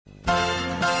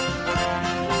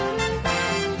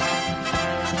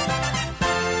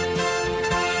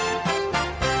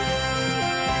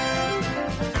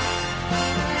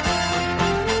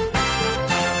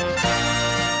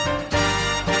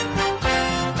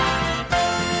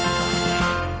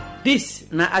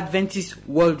This na Adventist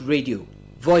World Radio,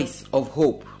 Voice of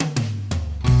Hope.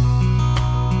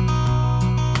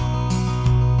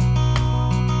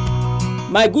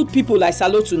 My good people, I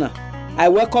salute una. I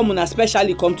welcome una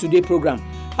specially come today program.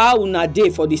 How una dey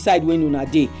for the side when una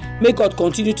dey. May God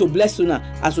continue to bless una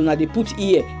as una dey put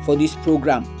ear for this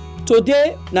program.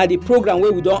 Today na the program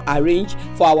where we don arrange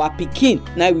for our pikin.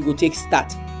 Now we go take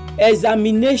start.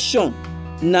 Examination.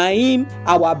 Naim,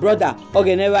 our brother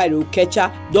Ogenera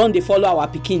Okecha, don dey follow our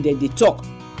pikin dem dey talk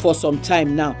for some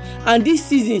time now, and this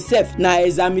season sef na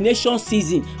examination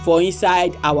season for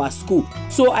inside our school.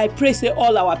 So I pray say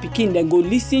all our pikin dem go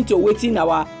listen to wetin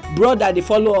our brother dey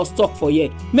follow us talk for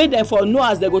here. Make dem for know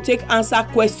as dem go take answer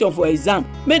question for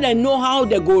exam. Make dem know how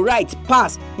dem go write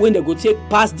pass when dem go take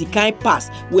pass the kind pass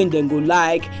when dem go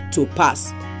like to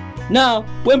pass. Now,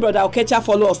 when Brother Okecha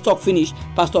follow us talk finish,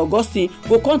 Pastor Augustine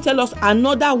go come tell us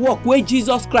another work wey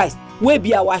Jesus Christ, wey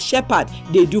be our shepherd,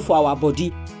 dey do for our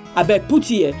body. Abeg put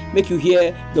here, make you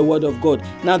hear the word of God.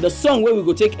 Now, the song wey we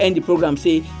go take end the program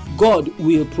say, God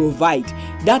will provide.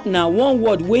 That na one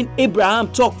word when Abraham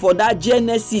talk for that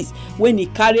Genesis, when he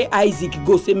carry Isaac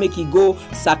go say make he go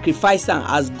sacrifice am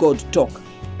as God talk.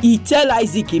 He tell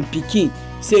Isaac in Pikin,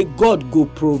 say God go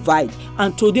provide.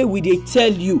 And today we dey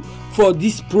tell you for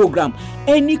this program,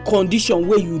 any condition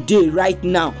where you dey right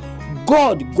now,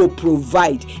 God go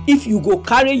provide if you go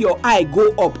carry your eye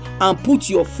go up and put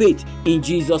your faith in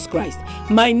Jesus Christ.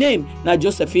 My name na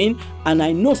Josephine, and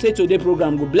I know say today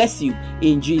program go bless you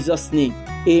in Jesus name.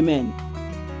 Amen.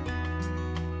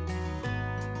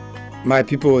 My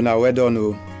people, now well done.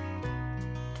 Oh.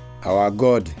 Our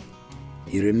God,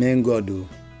 He remain God, oh,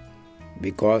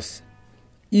 because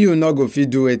you not go fit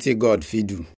do wetin God fit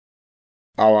do.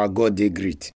 Our God, they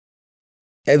great.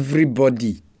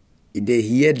 Everybody, they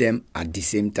hear them at the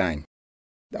same time.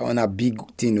 That one a big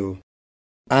thing, oh.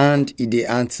 And they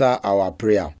answer our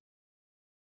prayer.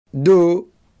 Though,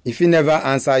 if you never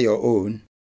answer your own,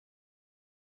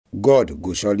 God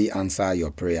go surely answer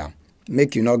your prayer.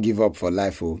 Make you not give up for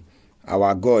life, oh.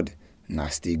 Our God, na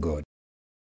still God.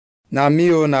 Na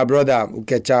me, oh, na brother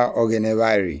Okecha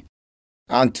Ogenera.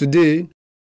 And today,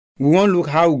 we want look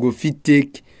how we go fit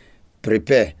take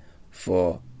prepare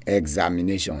for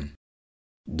examination.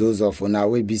 Those of una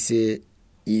wey be say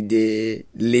e dey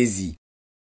lazy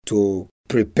to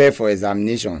prepare for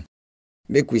examination,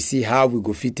 make we see how we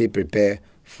go fit take prepare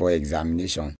for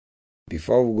examination.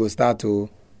 Before we go start to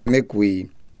make we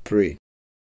pray.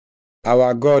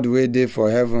 Our God wey dey for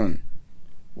heaven,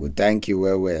 we thank you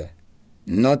well.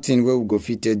 Nothing wey we go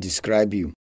fit take describe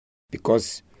you,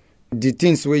 because the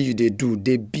things wey you dey do,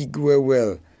 they big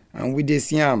well. And we dey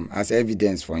see them as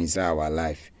evidence for inside our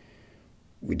life.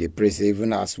 We dey pray say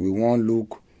even as we want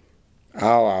look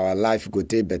how our life go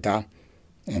take better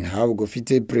and how we go fit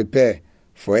take prepare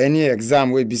for any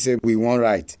exam wey be say we want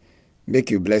write.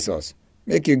 Make you bless us.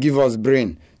 Make you give us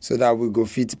brain so that we go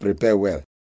fit prepare well.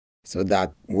 So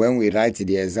that when we write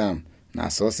the exam, na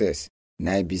success,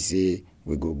 na be say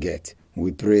we go get.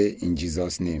 We pray in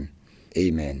Jesus' name.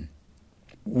 Amen.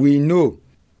 We know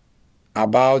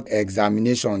about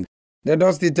examination. They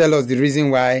don't still tell us the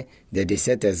reason why they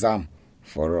set exam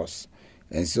for us.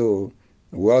 And so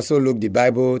we also look the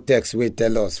Bible text where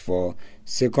tell us for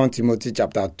 2 Timothy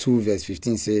chapter 2 verse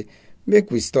 15 say,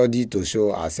 make we study to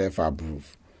show ourselves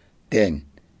approved. Then,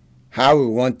 how we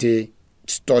want to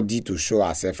study to show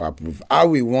ourselves approved? How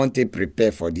we want to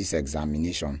prepare for this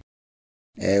examination?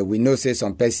 We know say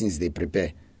some persons they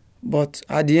prepare. But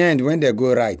at the end, when they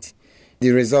go right,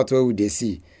 the result what would they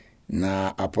see?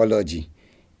 Na apology.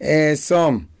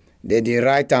 Some they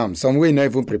write them. Some way not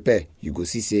even prepare. You go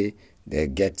see say they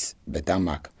get better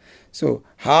mark. So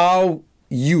how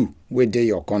you where they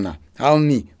your corner? How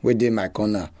me where they my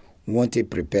corner want to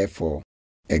prepare for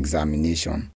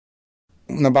examination?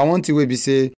 Number one thing will be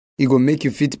say it go make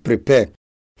you fit prepare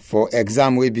for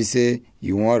exam will be say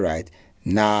you want write.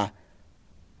 Now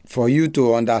for you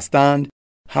to understand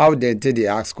how they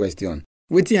ask question.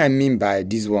 What do I mean by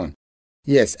this one?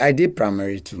 Yes, I did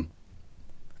primary 2.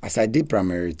 As I did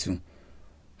primary 2,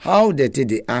 how they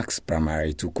ask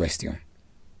primary 2 question?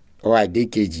 Or I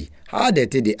did KG. How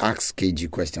they ask KG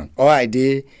question? Or I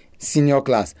did senior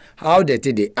class. How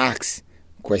they ask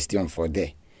question for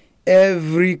there?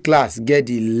 Every class get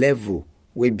the level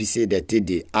where be say that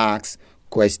they ask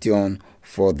question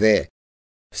for there.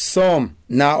 Some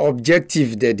now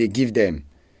objective that they give them.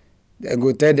 They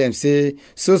go tell them say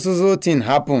so thing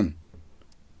happen.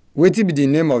 What be the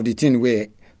name of the thing where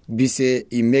be say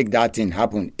he make that thing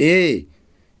happen? A,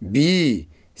 B,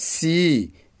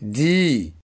 C,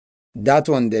 D. That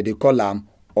one that they call them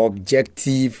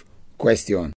objective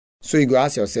question. So you go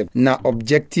ask yourself, na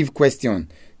objective question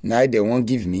na they won't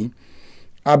give me.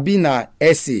 Abi na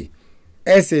essay.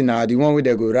 Essay na the one where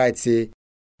they go write say,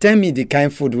 tell me the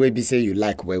kind food where be say you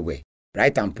like well.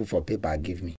 Write and put for paper,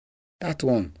 give me. That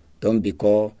one don't be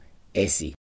called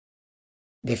essay.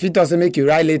 The fit also make you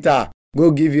write later.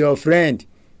 Go give your friend.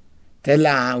 Tell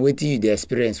her wetin you the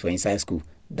experience for inside school.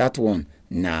 That one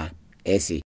na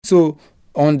essay. So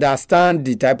understand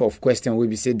the type of question we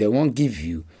be say they won't give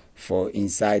you for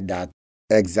inside that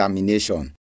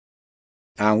examination.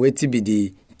 And wetin be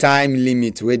the time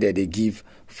limit where they give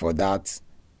for that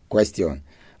question.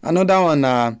 Another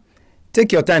one,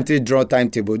 take your time to draw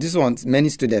timetable. This one, many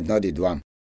students know they do am.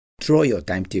 Draw your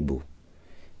timetable.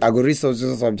 I go read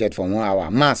social subject for 1 hour,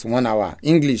 maths 1 hour,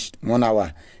 English 1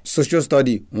 hour, social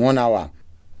study 1 hour.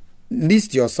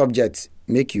 List your subjects,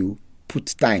 make you put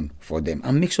time for them,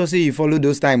 and make sure say you follow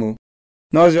those time. Oh.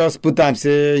 Not just put time,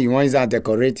 say you want to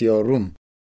decorate your room.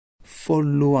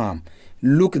 Follow them.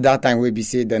 Look that time where be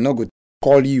say they're not going to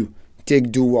call you,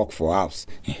 take do work for house.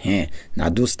 Now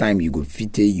those time you go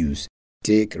fit use,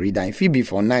 take read. And if it be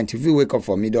for night, if you wake up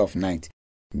for middle of night,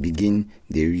 begin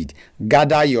the read.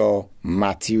 Gather your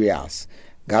materials.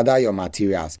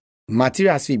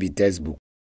 Materials will be textbook.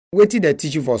 Wetin they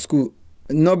teach you for school,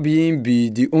 not being be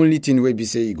the only thing where be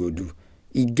say you go do.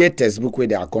 You get textbook where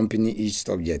they accompany each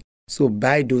subject. So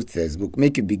buy those textbook.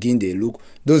 Make you begin the look.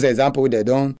 Those examples they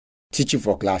don't teach you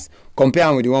for class. Compare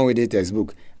them with the one with the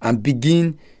textbook. And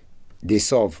begin the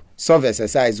solve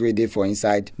exercise where they for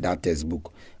inside that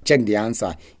textbook. Check the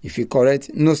answer. If you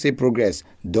correct, no say progress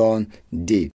done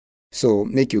day. So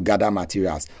make you gather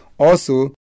materials.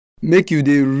 Also, make you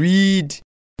they read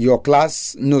your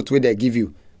class note where they give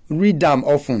you. Read them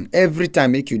often. Every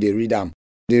time make you they read them.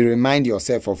 They remind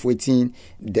yourself of waiting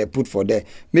they put for there.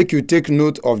 Make you take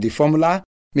note of the formula.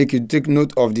 Make you take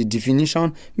note of the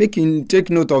definition. Make you take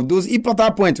note of those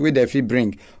important points where they feel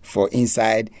bring for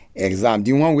inside exam.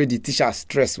 The one where the teacher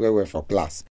stress where for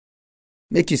class.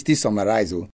 Make you still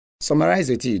summarize. Summarize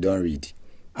it till you don't read.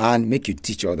 And make you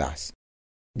teach others.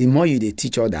 The more you they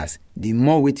teach others, the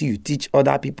more waiting you teach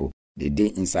other people. They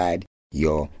inside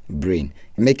your brain.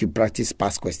 Make you practice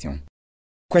past question.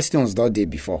 Questions that day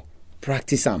before.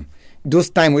 Practice them. Those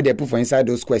time where they put for inside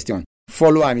those questions.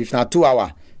 Follow them. If not 2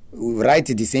 hours, write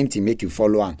the same thing. Make you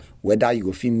follow them. Whether you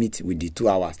go fit meet with the 2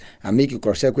 hours. And make you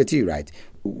cross-check what you write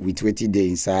with what they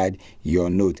inside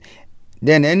your note.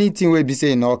 Then anything will be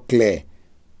saying not clear.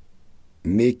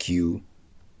 Make you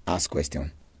ask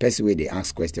question. Person where they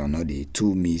ask question, not the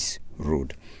 2 miss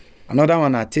road. Another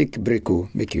one, I take break,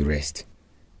 make you rest.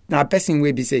 Now, person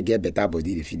where be say get better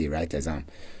body if you the right exam.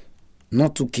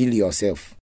 Not to kill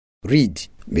yourself. Read,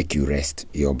 make you rest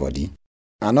your body.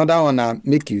 Another one,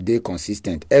 make you day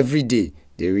consistent. Every day,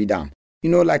 they read them. You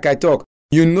know, like I talk,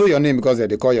 you know your name because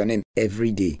they call your name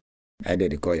every day. Either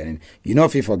they call your name. You know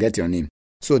if you forget your name.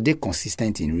 So they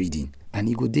consistent in reading. And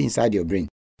you go day inside your brain.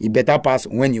 It better pass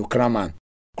when you cram and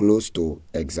close to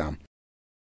exam.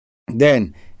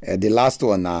 Then, the last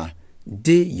one,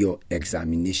 day your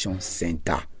examination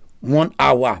center. 1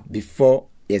 hour before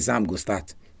exam go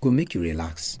start. Go make you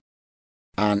relax.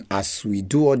 And as we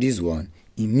do all this one,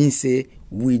 it means say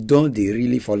we don't they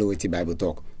really follow what the Bible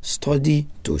talk. Study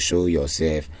to show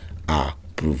yourself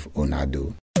approve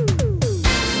onado.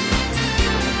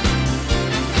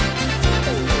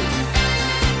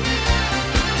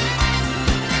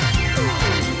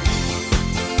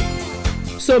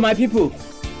 So my people,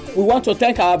 we want to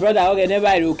thank our brother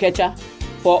Ogeneva Irokecha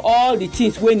for all the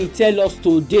things when he tell us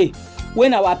today.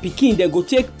 When our pikin they go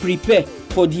take prepare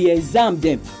for the exam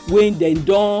them when they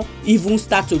don't even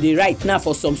start to the write now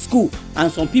for some school,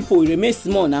 and some people remain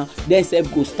small now, then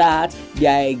self go start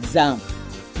their exam.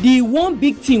 The one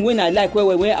big thing when I like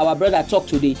when our brother talk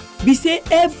today, we say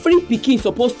every pikin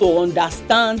supposed to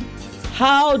understand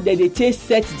how they take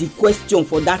set the question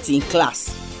for that in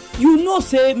class. You know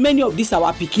say many of these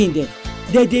our pikin them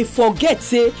they forget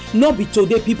say not be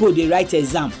today people they write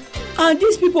exam. And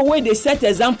these people where they set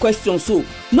exam questions, so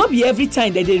not be every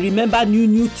time that they remember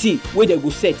new thing where they go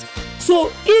set.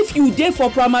 So if you dey for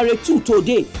primary 2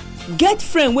 today, get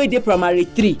friend where they primary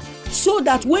 3, so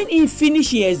that when he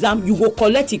finish the exam, you go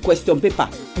collect the question paper.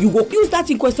 You go use that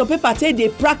in question paper till they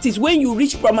practice when you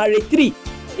reach primary 3.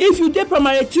 If you dey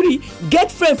primary 3, get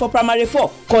friend for primary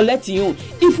 4, collect your own.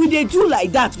 If we dey do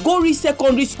like that, go reach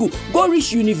secondary school, go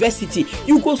reach university,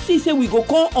 you go see say we go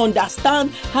come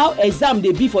understand how exam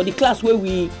dey be for the class where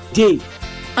we dey.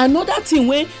 Another thing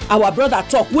when our brother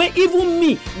talk, when even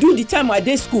me do the time I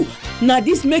dey school, na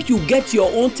this make you get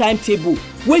your own timetable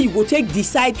where you go take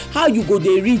decide how you go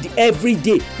dey read every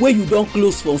day when you don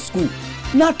close from school.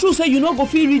 Na true say you no go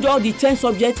fit read all the 10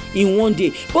 subjects in one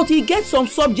day, but e get some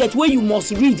subjects wey you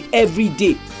must read every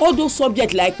day. All those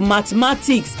subjects like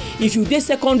mathematics, if you dey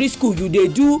secondary school you dey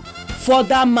do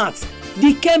further maths,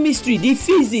 the chemistry, the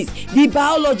physics, the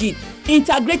biology,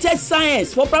 integrated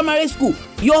science for primary school,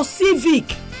 your civic,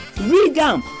 read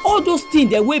am. All those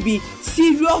things dem wey be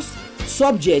serious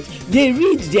subject, dey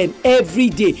read them every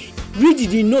day. Read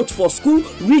the note for school,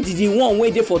 read the one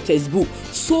wey dey for textbook,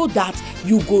 so that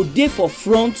you go dey for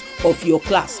front of your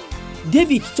class.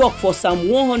 David talk for Psalm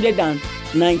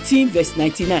 119 verse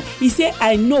 99. He say,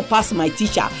 I know pass my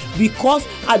teacher because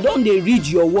I don dey read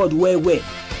your word well well.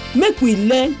 Make we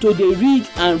learn to dey read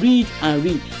and read and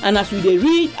read, and as we dey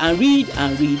read and read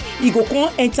and read, e go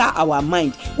come enter our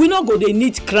mind. We no go dey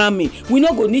need cramming, we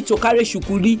no go need to carry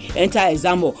shukuri enter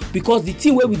exam hall, because the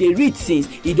thing wey we dey read since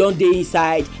e don dey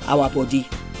inside our body.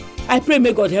 I pray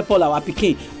may God help all our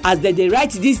pikin as they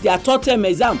write this their third term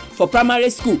exam for primary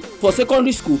school, for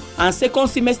secondary school, and second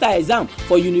semester exam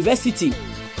for university.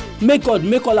 May God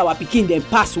make all our pikin dem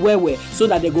pass well so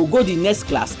that they go the next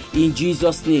class in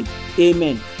Jesus' name.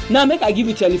 Amen. Now make I give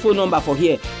you telephone number for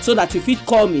here so that you fit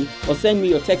call me or send me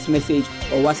your text message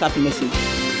or WhatsApp message.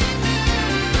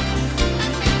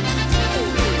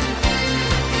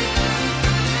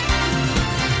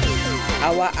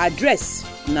 Our address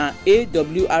na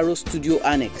AWR Studio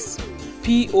Annex,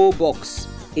 P.O. Box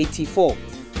 84,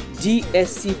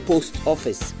 DSC Post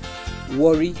Office,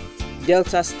 Warri,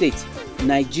 Delta State,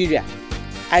 Nigeria.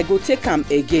 I go take am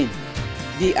again.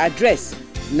 The address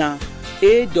na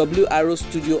AWR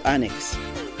Studio Annex,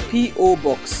 P.O.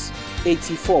 Box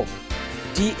 84,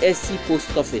 DSC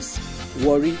Post Office,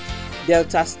 Warri,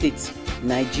 Delta State,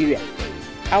 Nigeria.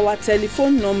 Our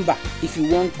telephone number if you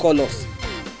wan call us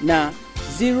na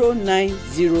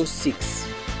 0906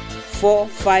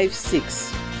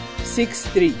 456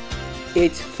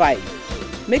 6385.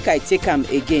 Make I take am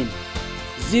again.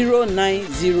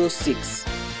 0906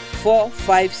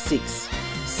 456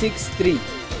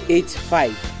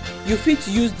 6385. You fit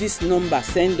use this number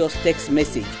send us text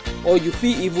message, or you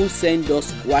fit even send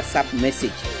us WhatsApp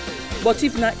message. But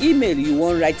if na email you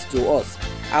wan write to us,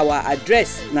 our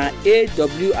address na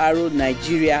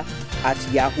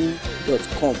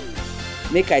awrnigeria@yahoo.com.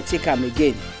 Make I take am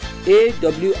again.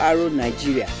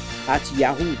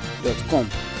 awrnigeria@yahoo.com.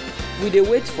 We dey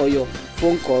wait for your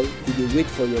phone call, we dey wait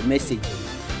for your message.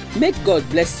 Make God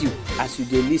bless you as you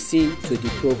dey listen to the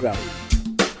program.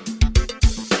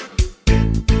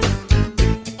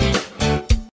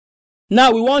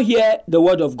 Now we wan hear the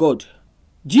word of God.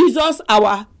 Jesus,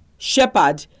 our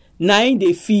shepherd, naim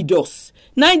dey feed us.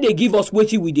 Naim dey give us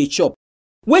wetin we dey chop.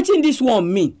 Wetin this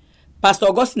one mean? Pastor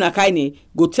Augustine Akaine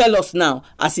go tell us now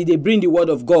as he dey bring the word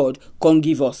of God come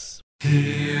give us.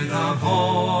 Hear the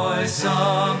voice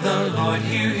of the Lord,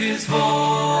 hear his voice.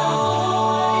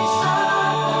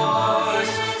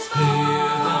 Hear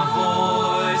the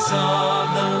voice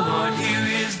of the Lord, hear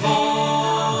his voice.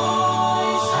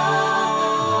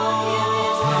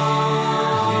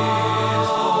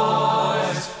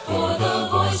 For the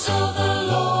voice of the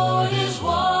Lord is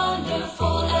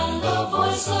wonderful, and the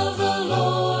voice of the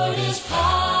Lord is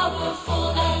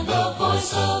powerful, and the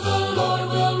voice of the Lord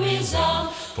will resound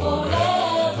forevermore.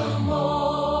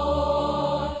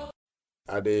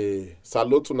 I dey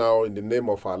salute you now in the name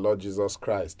of our Lord Jesus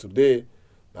Christ. Today,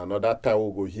 another time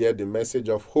we go hear the message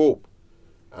of hope.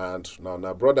 And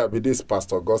now, brother, be this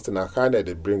Pastor Augustine Akaine,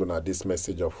 they bring on this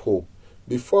message of hope.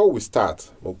 Before we start,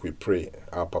 make we pray.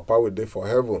 Our Papa will dey for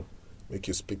heaven. Make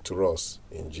you speak to us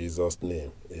in Jesus'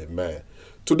 name. Amen.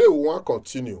 Today we want to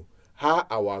continue how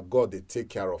our God they take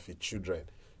care of his children.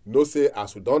 You know, say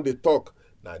as we don dey talk,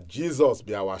 now Jesus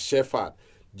be our shepherd.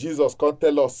 Jesus can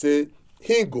tell us, say,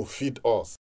 he go feed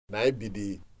us. Now it be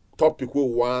the topic we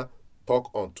want talk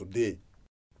on today.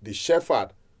 The shepherd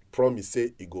promise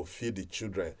say he go feed the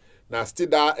children. Now still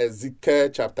that Ezekiel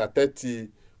chapter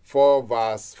 34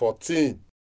 verse 14.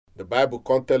 The Bible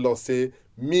can tell us, say,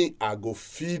 me I go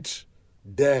feed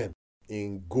them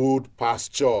in good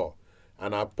pasture,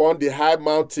 and upon the high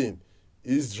mountain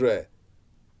Israel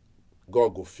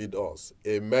God go feed us.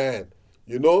 Amen.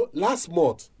 You know, last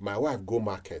month my wife go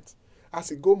market. As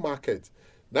he go market,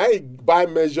 now he buy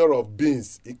measure of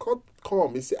beans. He can't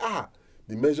come. He say,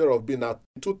 the measure of beans at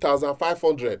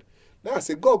 2,500. Now I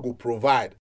say, God go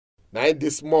provide. Now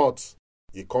this month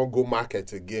he can't go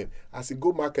market again. As he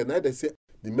go market, now they say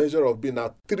the measure of beans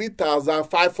at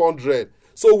 3,500.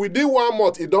 So within 1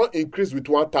 month, it don't increase with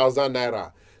 1,000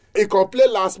 naira. He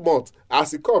complained last month.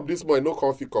 As he come this month, no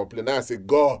comfy complain. Now I say,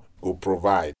 God go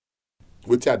provide.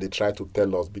 What they try to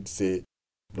tell us, but say,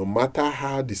 no matter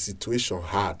how the situation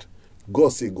hard, God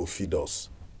say go feed us.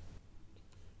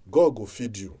 God go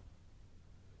feed you.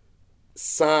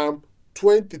 Psalm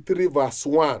 23 verse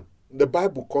 1, the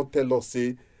Bible can tell us,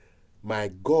 say,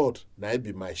 my God, na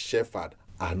be my shepherd,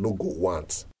 I no go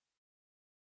want.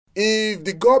 If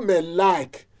the government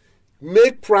like,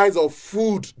 make price of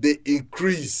food they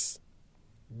increase,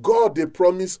 God they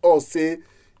promise us, say,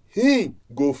 he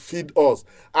go feed us.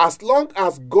 As long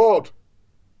as God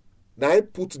na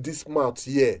put this mouth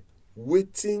here,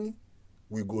 waiting,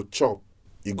 we go chop,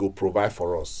 he go provide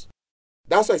for us.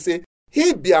 That's why I say,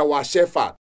 he be our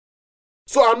shepherd.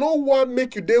 So I no want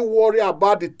make you dey worry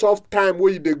about the tough time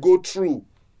where you dey go through.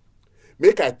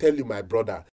 Make I tell you, my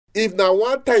brother, if na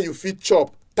one time you fit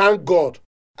chop, thank God.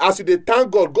 As you dey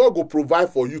thank God, God go provide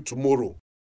for you tomorrow.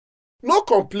 No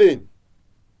complain.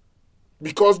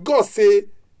 Because God say,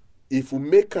 if we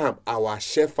make him our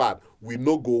shepherd, we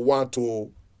no go want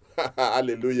to.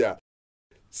 Hallelujah.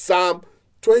 Psalm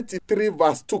 23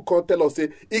 verse 2 can tell us, say,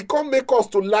 he can't make us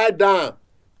to lie down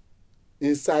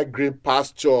inside green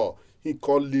pasture. He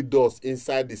can't lead us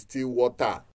inside the still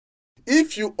water.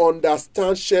 If you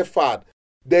understand shepherd,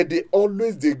 then they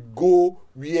always they go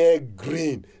where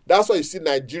green. That's why you see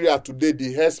Nigeria today,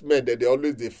 the herdsmen, they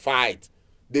always they fight.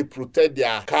 They protect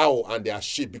their cow and their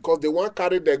sheep because they want to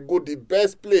carry them go the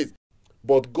best place.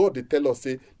 But God, they tell us,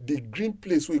 say, the green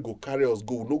place where he go carry us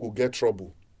go, we no go get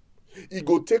trouble. He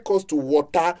go take us to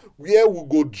water where we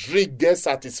go drink, get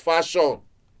satisfaction.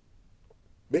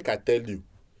 Make I tell you,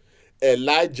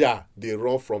 Elijah, they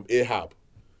run from Ahab.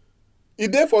 He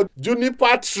dey for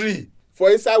juniper tree for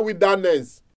inside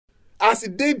wilderness. As he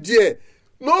did there,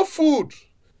 no food.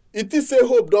 It is a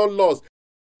hope don't lost.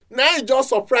 Now he just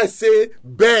surprised, say,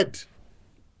 bird,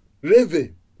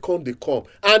 raven, come they come.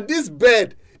 And this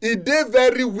bird, he dey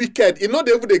very wicked. He know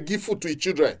they even they give food to his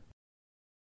children.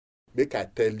 Make I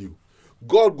tell you,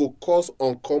 God go cause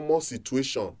uncommon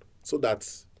situation so that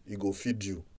he go feed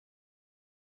you.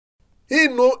 He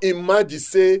no imagine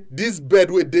say this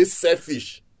bird wey dey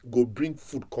selfish go bring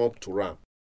food come to am.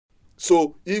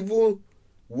 So even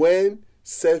when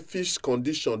selfish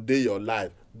condition dey your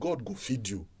life, God go feed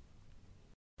you.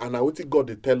 And na wetin God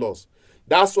dey tell us.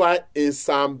 That's why in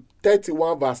Psalm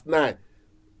 31 verse 9,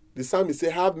 the psalmist say,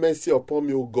 have mercy upon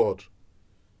me, O God.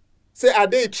 Say, I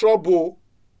dey in trouble.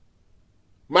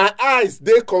 My eyes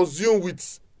dey consumed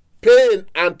with pain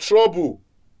and trouble.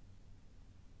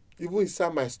 Even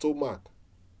inside my stomach.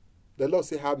 The Lord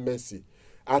say, have mercy.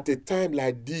 At a time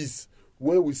like this,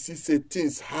 when we see say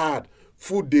things hard,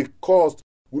 food they cost,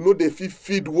 we know they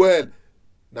feed well.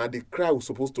 Now they cry, we're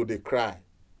supposed to they cry.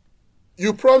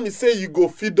 You promise say you go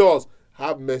feed us.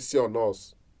 Have mercy on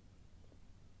us.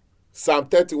 Psalm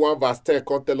 31 verse 10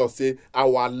 can tell us, say,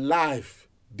 our life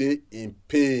they in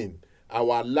pain.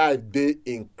 Our life they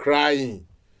in crying.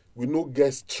 We no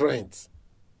get strength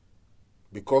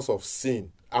because of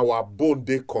sin. Our bone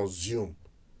they consume.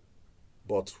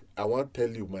 But I want to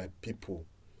tell you, my people,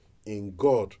 in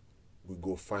God we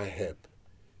go find help.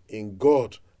 In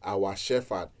God, our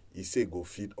shepherd, he say go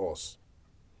feed us.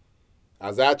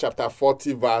 Isaiah chapter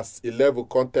 40 verse 11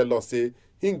 can tell us, say,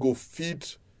 he go feed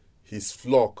his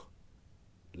flock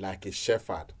like a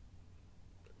shepherd.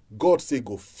 God say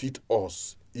go feed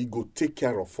us. He go take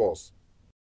care of us.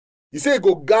 He say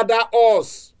go gather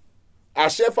us. A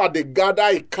shepherd, they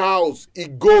gather his cows, his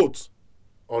goats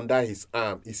under his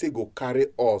arm. He say go carry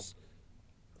us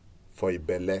for a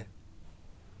belly.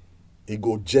 He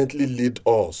go gently lead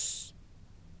us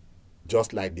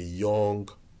just like the young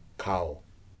cow.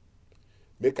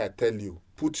 Make I tell you,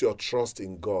 put your trust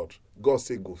in God. God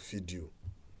say go feed you.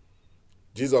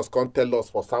 Jesus can't tell us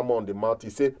for Sermon on the Mount. He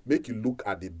say make you look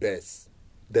at the birds.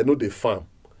 They know they farm.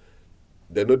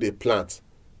 They know they plant.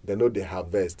 They know they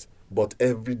harvest. But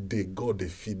every day God they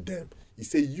feed them. He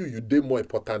say you dey more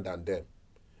important than them.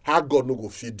 How God no go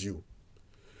feed you?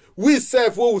 We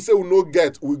self, when we say we no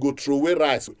get, we go throw away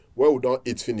rice when we don't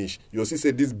eat finish. You see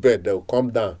say this bird, they'll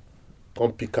come down,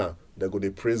 come Pikin. They go, they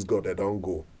praise God, they don't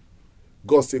go.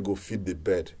 God say go feed the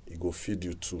bird, he go feed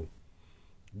you too.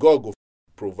 God go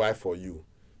provide for you.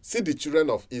 See the children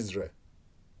of Israel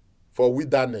for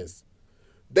wilderness.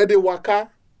 Then they waka,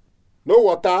 no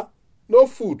water, no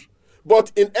food.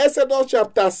 But in Exodus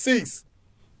chapter 6,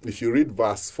 if you read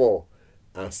verse 4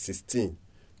 and 16,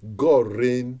 God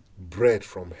rain bread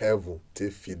from heaven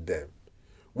to feed them.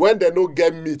 When they no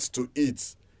get meat to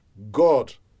eat,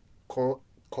 God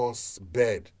cause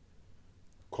bird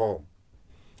come.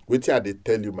 Wetin I dey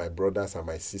tell you, my brothers and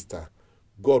my sister,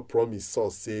 God promise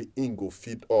us, say, he go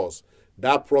feed us.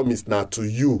 That promise now to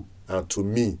you and to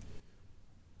me.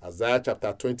 Isaiah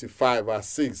chapter 25 verse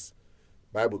 6,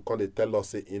 Bible can tell us,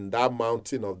 say, in that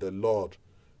mountain of the Lord,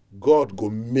 God go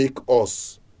make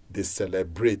us they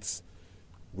celebrate.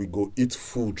 We go eat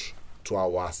food to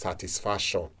our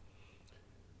satisfaction.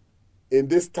 In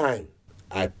this time,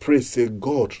 I pray, say,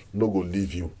 God no go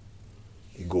leave you.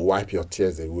 He go wipe your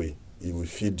tears away. He will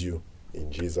feed you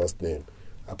in Jesus' name.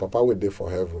 Our Papa will there for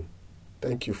heaven.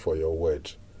 Thank you for your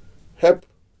word. Help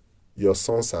your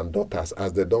sons and daughters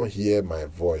as they don't hear my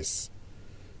voice.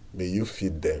 May you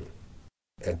feed them,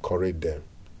 encourage them,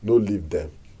 no leave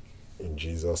them. In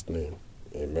Jesus' name,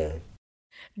 amen.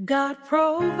 God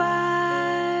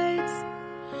provides,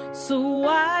 so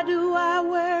why do I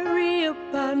worry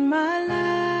about my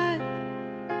life?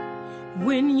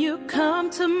 When you come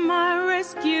to my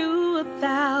rescue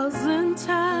 1,000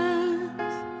 times,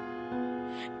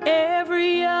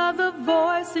 every other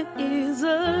voice it is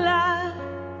a lie.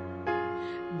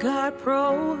 God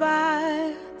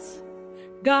provides,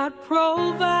 God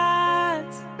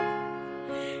provides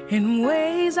in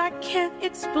ways I can't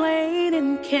explain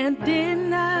and can't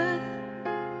deny.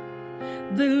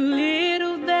 The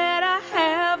little that I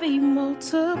have He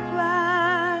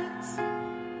multiplies.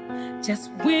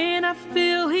 Just when I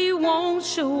feel He won't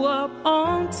show up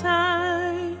on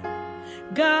time,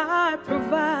 God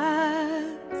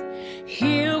provides.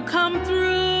 He'll come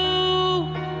through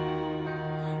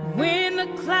when the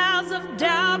clouds of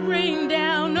doubt rain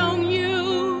down on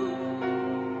you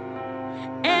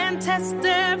and test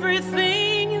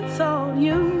everything you thought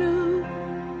you knew.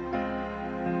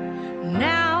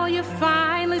 Now you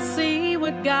finally see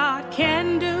what God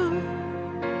can do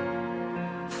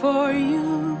for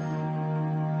you.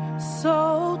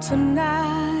 So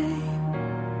tonight,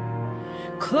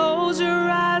 close your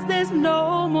eyes, there's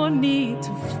no more need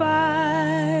to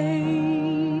fight.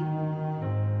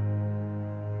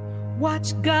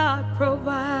 Watch God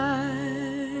provide.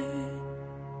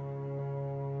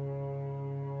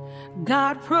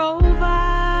 God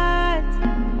provides.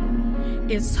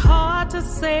 It's hard to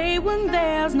say when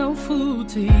there's no food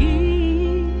to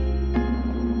eat,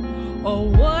 or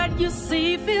what you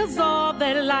see feels all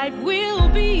that life will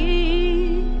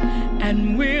be.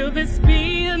 And will this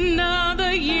be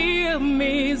another year of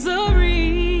misery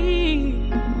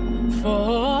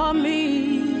for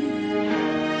me?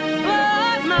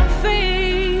 But my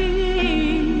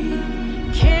faith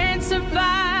can't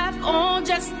survive on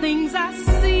just things I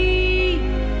see,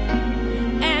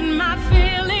 and my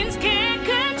feelings can't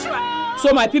control.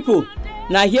 So my people,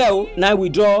 now here now we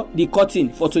draw the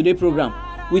curtain for today's program.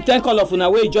 We thank all of una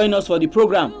wey join us for the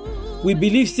program. We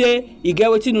believe say you get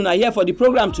wetin una here for the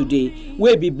program today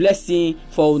will be blessing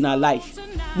for una life.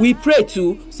 We pray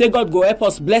to say God go help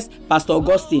us bless Pastor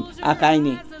Augustine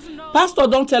Akaine. Pastor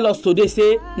don't tell us today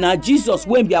say na Jesus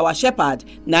wey be our shepherd,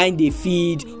 na him dey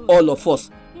feed all of us.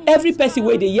 Every person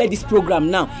wey dey hear this program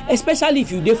now, especially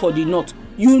if you dey for the north,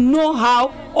 you know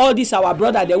how all this our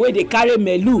brother the way they carry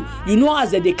melu, you know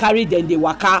as they carry then they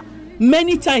waka.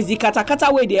 Many times the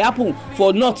katakata way they happen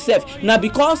for north sef na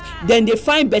because then they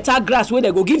find better grass where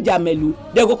they go give their melu,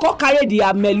 they go come carry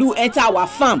their melu enter our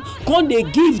farm, come they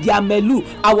give their melu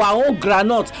our own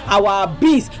groundnut, our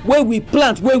beans where we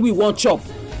plant, where we want chop.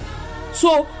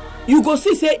 So you go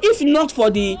see say if not for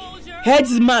the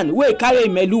headsman wey carry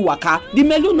melu waka, the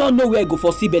melu no know where go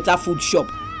for see better food shop.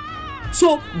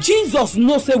 So Jesus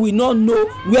know say we not know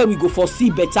where we go for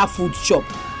see better food shop.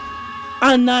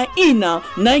 And now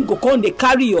go come they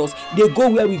carry us, they go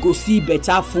where we go see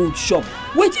better food shop.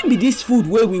 Wetin be this food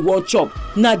where we want chop?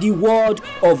 Na the word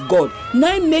of God.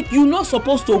 Now make you not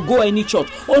supposed to go any church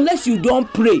unless you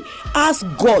don't pray. Ask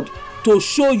God to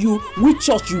show you which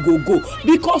church you go,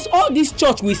 because all this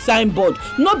church with signboard,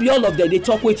 not be all of them they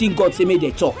talk wetin God say make they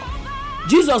talk.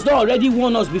 Jesus don already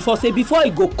warn us before, say before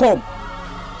he go come,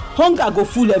 hunger go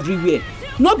full everywhere.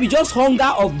 Not be just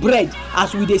hunger of bread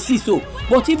as we dey see so,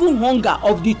 but even hunger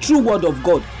of the true word of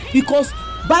God, because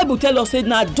Bible tell us say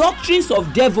na doctrines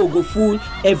of devil go full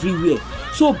everywhere.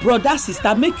 So brother,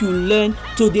 sister, make you learn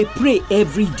to dey pray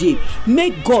every day.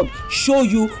 Make God show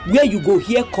you where you go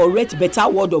hear correct better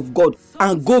word of God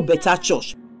and go better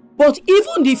church. But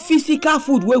even the physical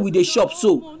food where we dey shop,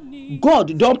 so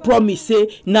God don't promise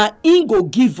say na him go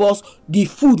give us the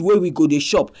food where we go dey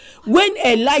shop. When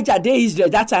Elijah dey Israel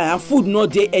that time and food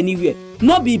not dey anywhere,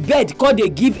 not be bed cause they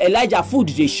give Elijah food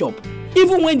dey shop.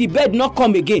 Even when the bed not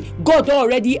come again, God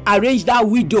already arranged that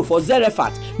widow for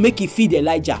Zarephath make he feed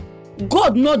Elijah.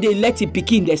 God no dey let him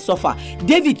pikin dey suffer.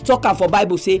 David talk am for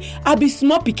Bible say, I be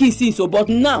small pikin since so, but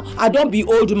now I don't be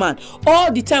old man.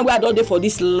 All the time where I don't dey for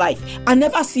this life, I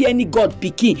never see any God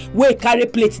pikin where carry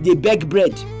plates dey beg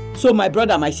bread. So my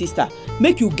brother, my sister,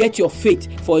 make you get your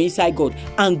faith for inside God,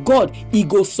 and God he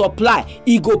go supply,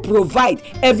 he go provide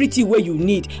everything where you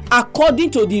need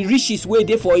according to the riches where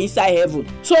they for inside heaven.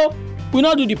 So we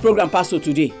no do the program pass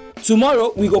today.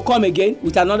 Tomorrow we go come again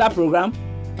with another program.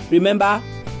 Remember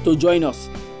to join us.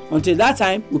 Until that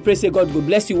time, we pray say God go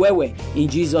bless you well in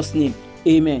Jesus' name.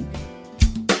 Amen.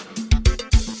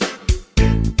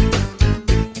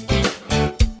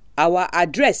 Our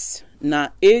address na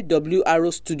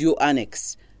AWR Studio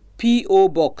Annex, P.O.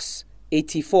 Box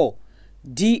 84,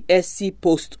 DSC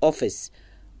Post Office,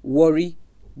 Warri,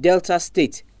 Delta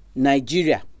State,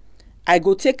 Nigeria. I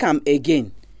go take am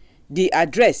again. The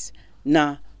address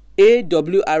na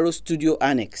AWR Studio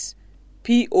Annex,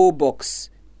 P.O.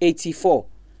 Box 84,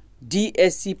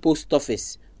 DSC Post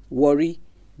Office, Warri,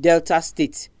 Delta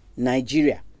State,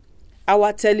 Nigeria.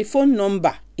 Our telephone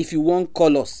number, if you wan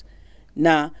call us,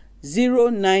 na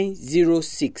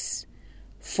 0906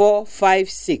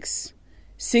 456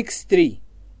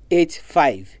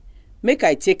 6385. Make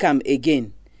I take am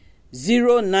again.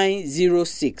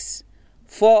 0906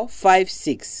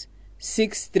 456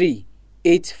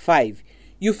 6385.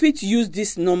 You fit use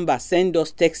this number send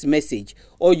us text message,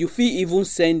 or you fit even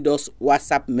send us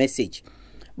WhatsApp message.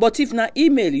 But if na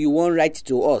email you wan write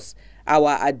to us,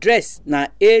 our address na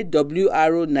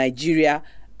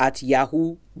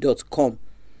awrnigeria@yahoo.com.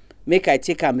 Make I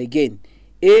take am again.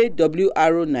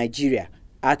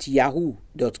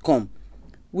 awrnigeria@yahoo.com.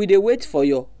 We dey wait for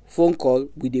your phone call.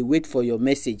 We dey wait for your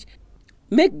message.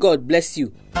 Make God bless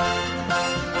you.